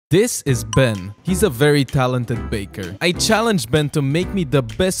This is Ben. He's a very talented baker. I challenged Ben to make me the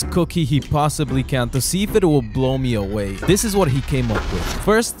best cookie he possibly can to see if it will blow me away. This is what he came up with.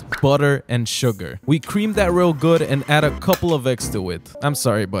 First, butter and sugar. We cream that real good and add a couple of eggs to it. I'm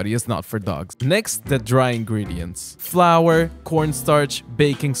sorry, buddy, it's not for dogs. Next, the dry ingredients. Flour, cornstarch,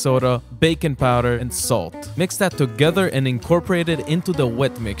 baking soda, baking powder, and salt. Mix that together and incorporate it into the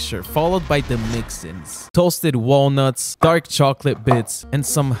wet mixture, followed by the mix-ins. Toasted walnuts, dark chocolate bits, and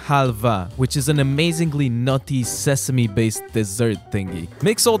some halva, which is an amazingly nutty sesame-based dessert thingy.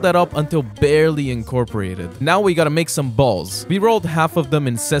 Mix all that up until barely incorporated. Now we gotta make some balls. We rolled half of them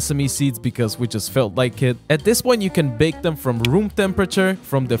in sesame seeds because we just felt like it. At this point, you can bake them from room temperature,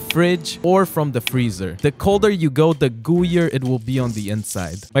 from the fridge, or from the freezer. The colder you go, the gooier it will be on the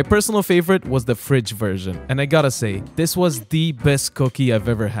inside. My personal favorite was the fridge version, and I gotta say, this was the best cookie I've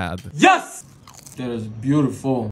ever had. Yes! That is beautiful.